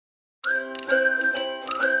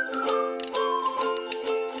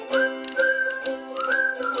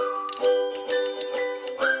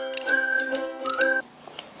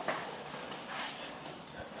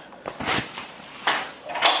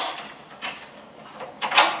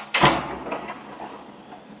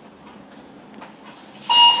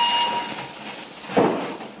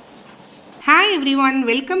Hi everyone,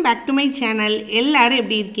 welcome back to my channel. எல்லாரும்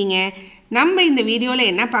எப்படி இருக்கீங்க? நம்ம இந்த வீடியோல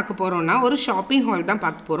என்ன பார்க்க போறோம்னா ஒரு ஷாப்பிங் ஹால் தான்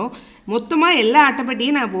பார்க்க போறோம். மொத்தமா எல்லா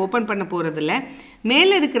அட்டைப்பட்டியும் நான் ஓபன் பண்ண போறது இல்ல.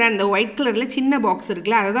 மேலே இருக்கிற அந்த ஒயிட் கலர்ல சின்ன பாக்ஸ்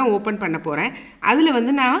இருக்குல அதை தான் ஓபன் பண்ண போறேன். அதுல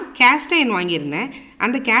வந்து நான் கேஸ்ட் அயர்ன் வாங்கியிருந்தேன்.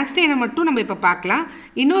 அந்த கேஸ்ட் அயர்னை மட்டும் நம்ம இப்ப பார்க்கலாம்.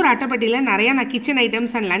 இன்னொரு அட்டைப்பட்டியில நிறைய நான் kitchen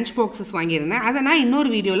items and lunch boxes வாங்கியிருந்தேன். அதை நான்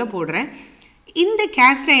இன்னொரு வீடியோல போடுறேன். இந்த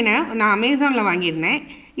கேஸ்ட் அயர்னை நான் அமேசான்ல வாங்கியிருந்தேன்.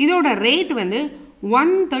 இதோட ரேட் வந்து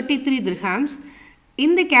 133 dirhams.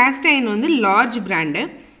 இந்த கேஸ்ட் அயர்ன் வந்து லார்ஜ் பிராண்டு.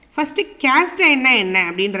 ஃபர்ஸ்ட் கேஸ்ட் அயர்னா என்ன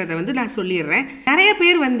அப்படின்றத வந்து நான் சொல்லிடுறேன். நிறைய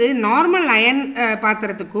பேர் வந்து நார்மல் அயர்ன்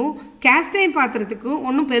பாத்திரத்துக்கும் கேஸ்ட் அயர்ன் பாத்திரத்துக்கும்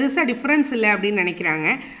ஒன்றும் பெருசாக டிஃப்ரென்ஸ் இல்லை அப்படின்னு நினைக்கிறாங்க.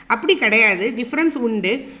 அப்படி கிடையாது, டிஃப்ரென்ஸ்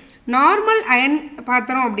உண்டு. நார்மல் அயர்ன்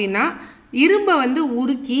பாத்திரம் அப்படின்னா இரும்பை வந்து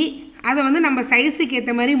உருக்கி அதை வந்து நம்ம சைஸுக்கு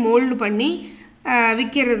ஏற்ற மாதிரி மோல்டு பண்ணி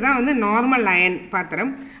விற்கிறது தான் வந்து நார்மல் அயர்ன்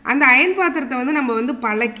பாத்திரம். அந்த அயர்ன் பாத்திரத்தை வந்து நம்ம வந்து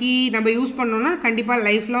பழக்கி நம்ம யூஸ் பண்ணோம்னா கண்டிப்பாக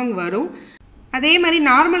லைஃப் லாங் வரும். அதே மாதிரி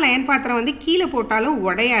நார்மல் அயர்ன் பாத்திரம் வந்து கீழே போட்டாலும்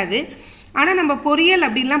உடையாது. ஆனால் நம்ம பொரியல்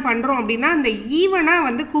அப்படின்லாம் பண்ணுறோம் அப்படின்னா அந்த ஈவனாக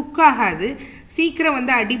வந்து குக் ஆகாது, சீக்கிரம்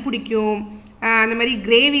வந்து அடி பிடிக்கும். அந்த மாதிரி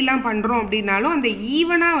கிரேவிலாம் பண்ணுறோம் அப்படின்னாலும் அந்த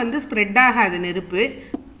ஈவனாக வந்து ஸ்ப்ரெட் ஆகாது நெருப்பு.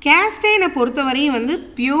 கேஸ்ட் அயர்னை பொறுத்தவரையும் வந்து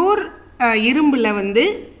பியூர் இரும்பில் வந்து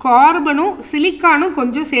கார்பனும் சிலிக்கானும்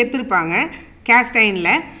கொஞ்சம் சேர்த்துருப்பாங்க கேஸ்ட்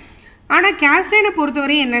அயர்னில். ஆனால் கேஸ்ட் அயர்னை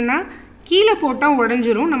பொறுத்தவரையும் என்னென்னா கீழே போட்டால்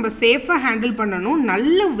உடஞ்சிரும், நம்ம சேஃபாக ஹேண்டில் பண்ணணும்,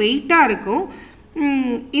 நல்ல வெயிட்டாக இருக்கும்.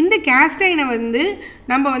 இந்த கேஸ்ட் அயர்னை வந்து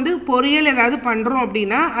நம்ம வந்து பொரியல் ஏதாவது பண்ணுறோம்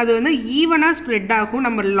அப்படின்னா அது வந்து ஈவனாக ஸ்ப்ரெட் ஆகும்.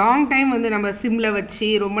 நம்ம லாங் டைம் வந்து நம்ம சிம்மில் வச்சு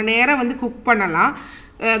ரொம்ப நேரம் வந்து குக் பண்ணலாம்.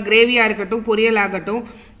 கிரேவியாக இருக்கட்டும் பொரியல் ஆகட்டும்,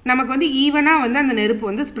 நமக்கு வந்து ஈவனாக வந்து அந்த நெருப்பு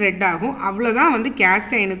வந்து ஸ்ப்ரெட் ஆகும். அவ்வளோதான் வந்து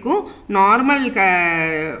கேஸ்ட் அயர்னுக்கும் நார்மல்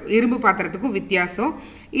இரும்பு பாத்திரத்துக்கும் வித்தியாசம்.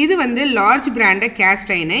 இது வந்து லார்ஜ் பிராண்டை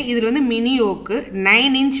கேஸ்ட் அயர்னு. இதில் வந்து மினி ஓக்கு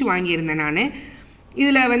 9 inch வாங்கியிருந்தேன் நான்.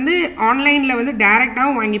 இதில் வந்து ஆன்லைனில் வந்து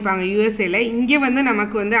டேரெக்டாகவும் வாங்கிப்பாங்க யூஎஸ்ஏல. இங்கே வந்து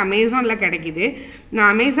நமக்கு வந்து அமேசானில் கிடைக்கிது.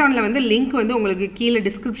 நான் அமேசானில் வந்து லிங்க் வந்து உங்களுக்கு கீழே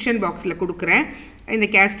டிஸ்கிரிப்ஷன் பாக்ஸில் கொடுக்குறேன். இந்த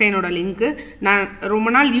கேஸ்ட் அயர்னோட லிங்க்கு நான் ரொம்ப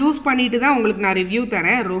நாள் யூஸ் பண்ணிட்டு தான் உங்களுக்கு நான் ரிவ்யூ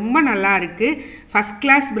தரேன். ரொம்ப நல்லா இருக்குது, ஃபஸ்ட்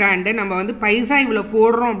கிளாஸ் பிராண்டு. நம்ம வந்து பைசா இவ்வளோ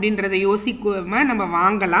போடுறோம் அப்படின்றத யோசிக்காமல் நம்ம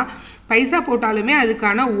வாங்கலாம். பைசா போட்டாலுமே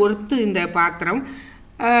அதுக்கான ஒர்த்து இந்த பாத்திரம்.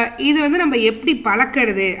 இது வந்து நம்ம எப்படி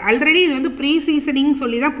பழக்கிறது, ஆல்ரெடி இது வந்து ப்ரீ சீசனிங்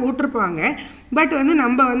சொல்லி தான் போட்டிருப்பாங்க. பட் வந்து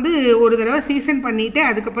நம்ம வந்து ஒரு தடவை சீசன் பண்ணிவிட்டு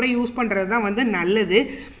அதுக்கப்புறம் யூஸ் பண்ணுறது தான் வந்து நல்லது.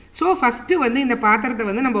 ஸோ ஃபஸ்ட்டு வந்து இந்த பாத்திரத்தை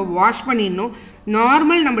வந்து நம்ம வாஷ் பண்ணிடணும்.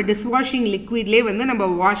 நார்மல் நம்ம டிஷ்வாஷிங் லிக்விட்லேயே வந்து நம்ம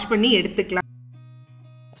வாஷ் பண்ணி எடுத்துக்கலாம்.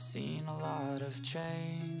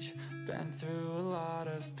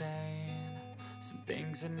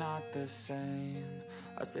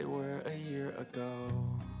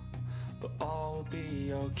 But all will be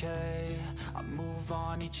okay. I move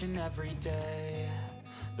on each and every day.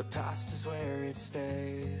 The past is where it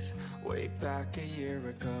stays. Way back a year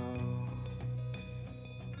ago,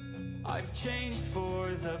 I've changed for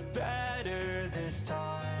the better this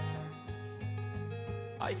time.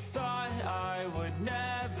 I thought I would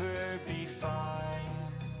never be fine.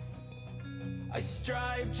 I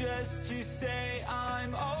strive just to say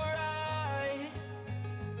I'm alright.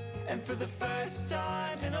 And for the first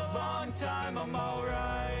time in a long time, I'm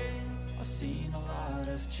alright. I've seen a lot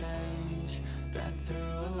of change, been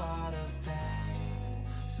through a lot of pain.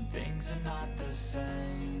 Some things are not the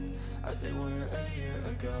same as they were a year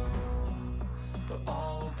ago, but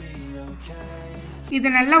all will be okay.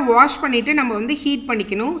 இதை நல்லா wash பண்ணிவிட்டு நம்ம வந்து heat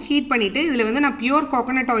பண்ணிக்கணும். Heat பண்ணிவிட்டு இதில் வந்து நான் பியூர்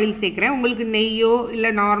கோகோனட் ஆயில் சேர்க்குறேன். உங்களுக்கு நெய்யோ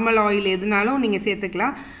இல்லை நார்மல் ஆயில் எதுனாலும் நீங்கள்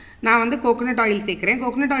சேர்த்துக்கலாம். நான் வந்து கோகோனட் ஆயில் சேர்க்குறேன்.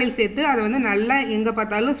 கோகோனட் ஆயில் சேர்த்து அதை வந்து நல்லா எங்கே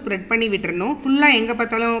பார்த்தாலும் ஸ்ப்ரெட் பண்ணி விட்டுறணும். ஃபுல்லாக எங்கே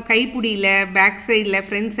பார்த்தாலும் கைப்பிடியில், பேக் சைடில்,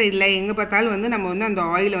 ஃப்ரண்ட் சைடில் எங்கே பார்த்தாலும் வந்து நம்ம வந்து அந்த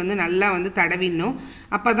ஆயிலை வந்து நல்லா வந்து தடவிடணும்.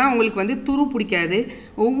 அப்போ தான் உங்களுக்கு வந்து துரு பிடிக்காது.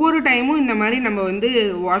 ஒவ்வொரு டைமும் இந்த மாதிரி நம்ம வந்து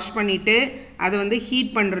வாஷ் பண்ணிவிட்டு அதை வந்து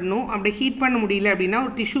ஹீட் பண்ணிடணும். அப்படி ஹீட் பண்ண முடியல அப்படின்னா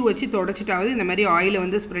ஒரு டிஷ்யூ வச்சு தொடச்சிட்டாவது இந்த மாதிரி ஆயிலை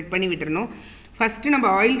வந்து ஸ்ப்ரெட் பண்ணி விட்டுறணும். ஃபஸ்ட்டு நம்ம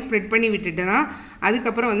ஆயில் ஸ்ப்ரெட் பண்ணி விட்டுட்டு தான்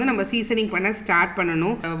அதுக்கப்புறம் வந்து நம்ம சீசனிங் பண்ண ஸ்டார்ட்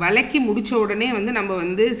பண்ணணும். வதக்கி முடித்த உடனே வந்து நம்ம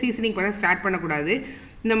வந்து சீசனிங் பண்ண ஸ்டார்ட் பண்ணக்கூடாது.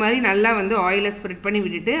 இந்த மாதிரி நல்லா வந்து ஆயிலை ஸ்ப்ரெட் பண்ணி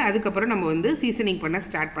விட்டுட்டு அதுக்கப்புறம் நம்ம வந்து சீசனிங் பண்ண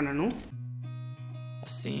ஸ்டார்ட் பண்ணணும்.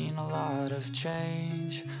 I've seen a lot of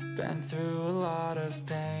change, been through a lot of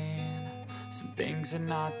pain. Some things are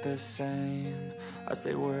not the same as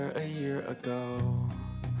they were a year ago,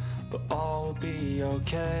 but all will be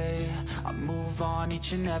okay. I move on each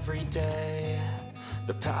and every day.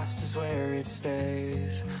 The past is where it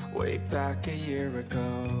stays. Way back a year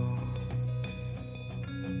ago,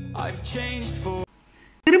 I've changed for.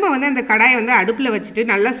 திரும்ப வந்து அந்த கடாயை வந்து அடுப்பில் வச்சுட்டு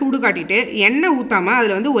நல்லா சூடு காட்டிட்டு எண்ணெய் ஊற்றாமல்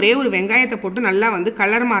அதில் வந்து ஒரே ஒரு வெங்காயத்தை போட்டு நல்லா வந்து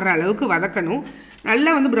கலர் மாறுற அளவுக்கு வதக்கணும். நல்லா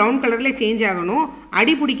வந்து ப்ரௌன் கலரில் சேஞ்ச் ஆகணும்.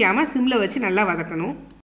 அடி பிடிக்காமல் சிம்மில் வச்சு நல்லா வதக்கணும்.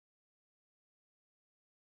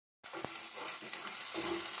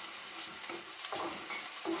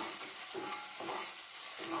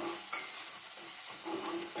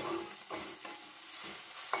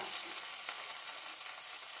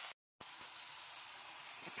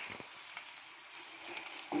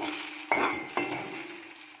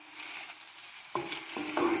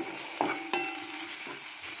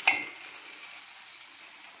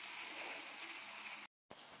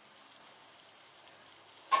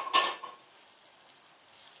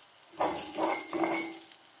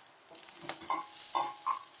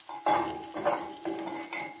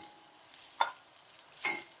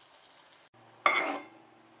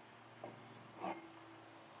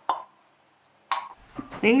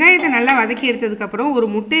 வெங்காயத்தை நல்லா வதக்கி எடுத்ததுக்கு அப்புறம் ஒரு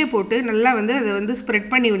முட்டையை போட்டு நல்லா வந்து அதை வந்து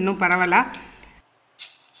ஸ்ப்ரெட் பண்ணி விடணும் பரவலா.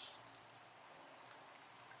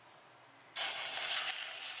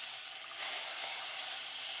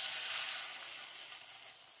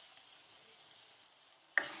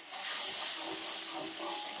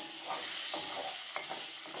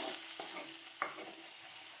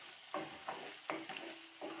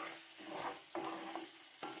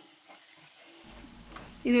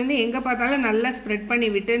 இது வந்து எங்கே பார்த்தாலும் நல்லா ஸ்ப்ரெட் பண்ணி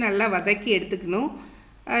விட்டு நல்லா வதக்கி எடுத்துக்கணும்.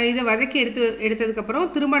 இதை வதக்கி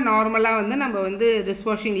எடுத்ததுக்கப்புறம் திரும்ப நார்மலாக வந்து நம்ம வந்து டிஷ்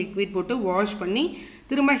வாஷிங் லிக்விட் போட்டு வாஷ் பண்ணி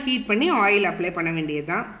திரும்ப ஹீட் பண்ணி ஆயில் அப்ளை பண்ண வேண்டியது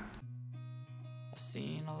தான்.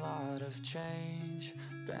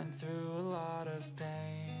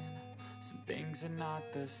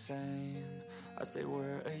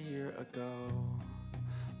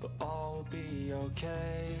 But all will be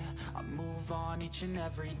okay. I move on each and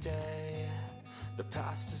every day. The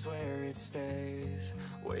past is where it stays.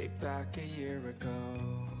 Way back a year ago.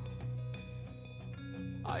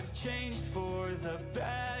 I've changed for the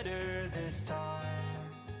better this time.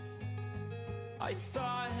 I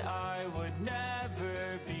thought I would never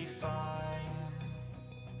be fine.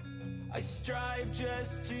 I strive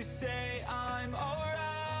just to say I'm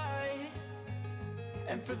alright.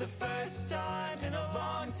 And for the first time in a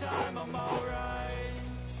long time I'm alright.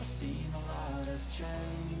 I've seen a lot of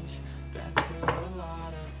change, been through a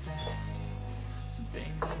lot of pain. Some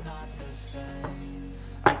things are not the same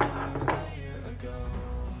as they were a year ago.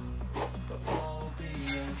 But all will be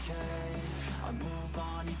okay. I move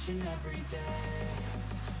on each and every day.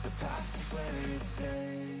 The past is where it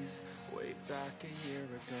stays. Way back a year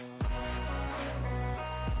ago.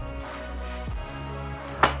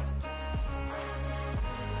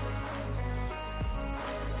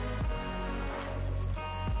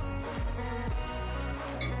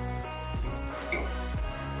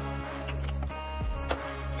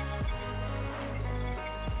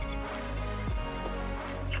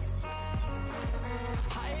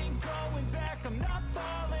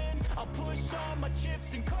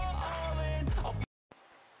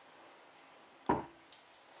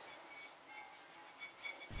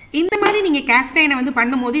 இந்த மாதிரி நீங்கள் caste அயனை வந்து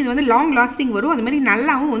பண்ணும்போது இது வந்து long lasting வரும். அது மாதிரி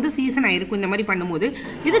நல்லாவும் வந்து சீசன் ஆகிருக்கும் இந்த மாதிரி பண்ணும்போது.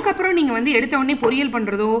 இதுக்கப்புறம் நீங்கள் வந்து எடுத்த உடனே பொரியல்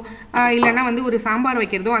பண்ணுறதோ இல்லைனா வந்து ஒரு சாம்பார்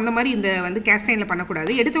வைக்கிறதோ அந்த மாதிரி இந்த வந்து கேஸ்ட் அயனில்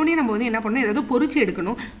பண்ணக்கூடாது. எடுத்த உடனே நம்ம வந்து என்ன பண்ணணும், ஏதாவது பொரிச்சு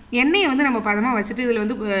எடுக்கணும். எண்ணெயை வந்து நம்ம பதமாக வச்சுட்டு இதில்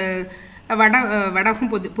வந்து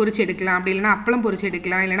வடகம் பொரிச்சு எடுக்கலாம், அப்படி இல்லைனா அப்பளம் பொரிச்சு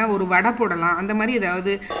எடுக்கலாம், இல்லைனா ஒரு வடை போடலாம். அந்த மாதிரி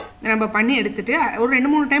ஏதாவது நம்ம பண்ணி எடுத்துகிட்டு ஒரு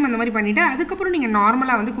 2-3 டைம் அந்த மாதிரி பண்ணிவிட்டு அதுக்கப்புறம் நீங்கள்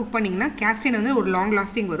நார்மலாக வந்து குக் பண்ணிங்கன்னா கேஸ்ட் அயன் வந்து ஒரு லாங்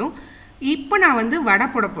லாஸ்டிங் வரும். இப்போ நான் வந்து வடை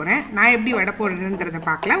போட போகிறேன். நான் எப்படி வடை போடுறேன்றதை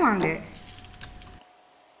பார்க்கலாம் வாங்க.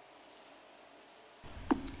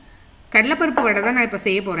 கடலைப்பருப்பு வடை தான் நான் இப்போ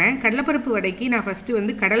செய்ய போகிறேன். கடலைப்பருப்பு வடைக்கு நான் ஃபஸ்ட்டு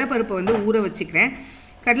வந்து கடலைப்பருப்பை வந்து ஊற வச்சுக்கிறேன்.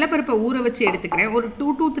 கடலைப்பருப்பை ஊற வச்சு எடுத்துக்கிறேன். ஒரு 2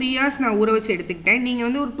 to 3 hours நான் ஊற வச்சு எடுத்துக்கிட்டேன். நீங்கள்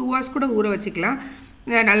வந்து ஒரு 2 hours கூட ஊற வச்சுக்கலாம்,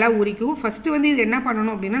 நல்லா ஊறிக்கும். ஃபஸ்ட்டு வந்து இது என்ன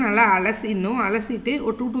பண்ணணும் அப்படின்னா நல்லா அலசிட்டு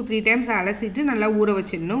ஒரு 2 to 3 times அலசிட்டு நல்லா ஊற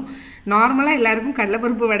வச்சிடணும். நார்மலாக எல்லாருக்கும்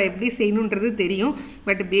கடலைப்பருப்பு வடை எப்படி செய்யணுன்றது தெரியும்.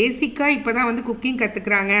 பட் பேசிக்காக இப்போ தான் வந்து குக்கிங்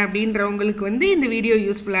கற்றுக்குறாங்க அப்படின்றவங்களுக்கு வந்து இந்த வீடியோ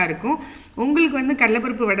யூஸ்ஃபுல்லாக இருக்கும். உங்களுக்கு வந்து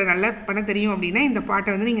கடலைப்பருப்பு வடை நல்லா பண்ண தெரியும் அப்படின்னா இந்த பாட்டை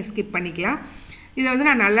வந்து நீங்கள் ஸ்கிப் பண்ணிக்கலாம். இதை வந்து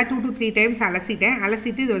நான் நல்லா 2 to 3 times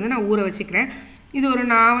அலசிட்டு இதை வந்து நான் ஊற வச்சுக்கிறேன். இது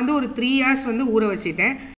நான் வந்து ஒரு 3 hours வந்து ஊற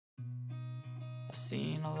வச்சுட்டேன்.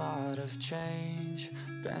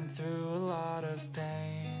 Been through a lot of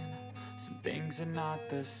pain. Some things are not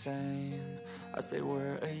the same as they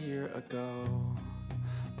were a year ago.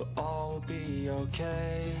 But all will be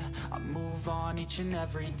okay. I move on each and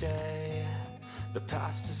every day. The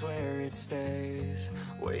past is where it stays.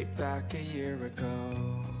 Way back a year ago.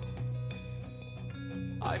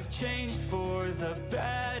 I've changed for the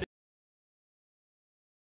better.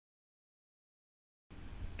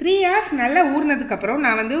 3 hours நல்லா ஊறினதுக்கப்புறம்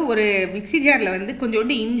நான் வந்து ஒரு mixie ஜாரில் வந்து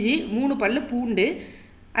கொஞ்சோண்டு இஞ்சி, 3 பல்லு பூண்டு,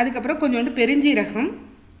 அதுக்கப்புறம் கொஞ்சோண்டு பெருஞ்சீரகம்,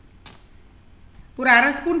 ஒரு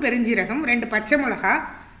 1/2 ஸ்பூன் பெருஞ்சீரகம், 2 பச்சை மிளகா,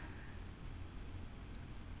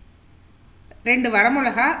 2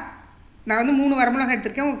 வரமிளகா. நான் வந்து 3 வரமிளகா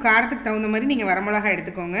எடுத்துருக்கேன். உங்கள் காரத்துக்கு தகுந்த மாதிரி நீங்கள் வரமிளகா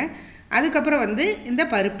எடுத்துக்கோங்க. அதுக்கப்புறம் வந்து இந்த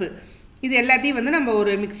பருப்பு இது எல்லாத்தையும் வந்து நம்ம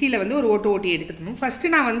ஒரு மிக்சியில் வந்து ஒரு ஓட்டி எடுத்துக்கணும்.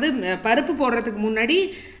 ஃபஸ்ட்டு நான் வந்து பருப்பு போடுறதுக்கு முன்னாடி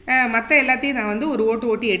மற்ற எல்லாத்தையும் நான் வந்து ஒரு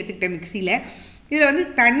ஓட்டி எடுத்துக்கிட்டேன் மிக்சியில். இதில் வந்து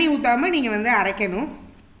தண்ணி ஊற்றாமல் நீங்கள் வந்து அரைக்கணும்.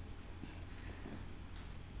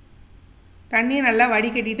 தண்ணியை நல்லா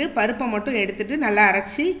வடிகட்டிட்டு பருப்பை மட்டும் எடுத்துகிட்டு நல்லா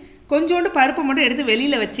அரைச்சி கொஞ்சோண்டு பருப்பை மட்டும் எடுத்து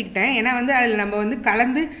வெளியில் வச்சுக்கிட்டேன். ஏன்னா வந்து அதில் நம்ம வந்து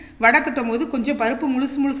கலந்து வடை தட்டும் போது கொஞ்சம் பருப்பு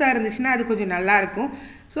முழுசாக இருந்துச்சுன்னா அது கொஞ்சம் நல்லாயிருக்கும்.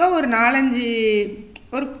 ஸோ ஒரு 4-5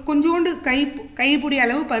 ஒரு கொஞ்சோண்டு கைப்பிடி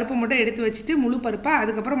அளவு பருப்பு மட்டும் எடுத்து வச்சுட்டு முழு பருப்பாக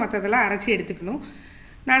அதுக்கப்புறம் மற்றதெல்லாம் அரைச்சி எடுத்துக்கணும்.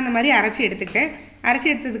 நான் அந்த மாதிரி அரைச்சி எடுத்துக்கிட்டேன். அரைச்சி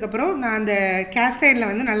எடுத்ததுக்கப்புறம் நான் அந்த கேஸ்ட்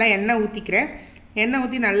அயனில் வந்து நல்லா எண்ணெய் ஊற்றிக்கிறேன். எண்ணெய்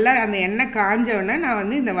ஊற்றி நல்லா அந்த எண்ணெய் காஞ்சோடனே நான்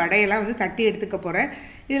வந்து இந்த வடையெல்லாம் வந்து தட்டி எடுத்துக்க போகிறேன்.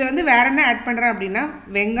 இதில் வந்து வேறு என்ன ஆட் பண்ணுறேன் அப்படின்னா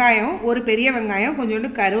வெங்காயம், ஒரு பெரிய வெங்காயம், கொஞ்சோண்டு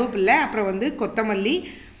கருவேப்பிலை, அப்புறம் வந்து கொத்தமல்லி,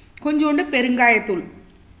 கொஞ்சோண்டு பெருங்காயத்தூள்,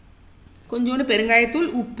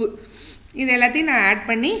 உப்பு, இது எல்லாத்தையும் நான் ஆட்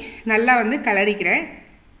பண்ணி நல்லா வந்து கலரிக்கிறேன்.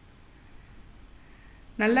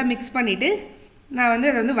 நல்லா மிக்ஸ் பண்ணிவிட்டு நான் வந்து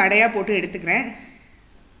அதை வந்து வடையாக போட்டு எடுத்துக்கிறேன்.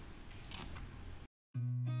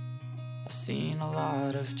 Seen a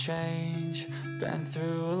lot of change, been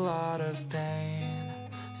through a lot of pain.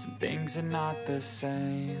 Some things are not the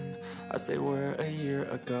same as they were a year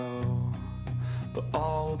ago, but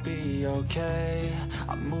all will be okay.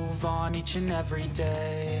 I move on each and every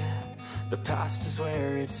day. The past is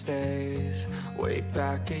where it stays, way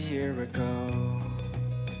back a year ago.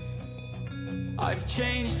 I've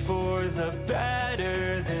changed for the better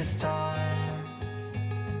this time.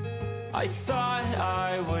 I thought I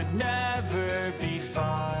would never be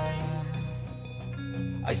fine.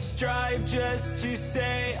 I strive just to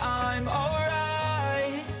say I'm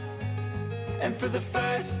alright, and for the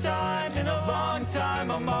first time in a long time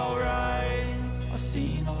I'm alright. I've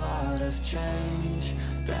seen a lot of change,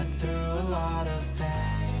 been through a lot of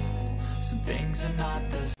pain. Some things are not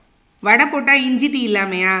the same. வடை போட்டால் இஞ்சி tea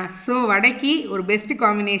இல்லாமையா? So வடைக்கு ஒரு best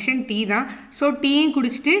combination tea தான். So டீயும்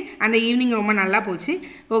குடிச்சிட்டு அந்த evening ரொம்ப நல்லா போச்சு.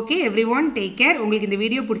 Okay everyone, take care. உங்களுக்கு இந்த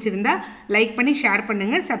வீடியோ பிடிச்சிருந்தா லைக் பண்ணி ஷேர்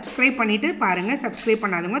பண்ணுங்கள், சப்ஸ்கிரைப் பண்ணிவிட்டு பாருங்கள். சப்ஸ்கிரைப்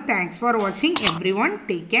பண்ணாதவங்க தேங்க்ஸ் ஃபார் வாட்சிங் எவ்ரிஒன்,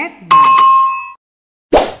 டேக் கேர், பாய்.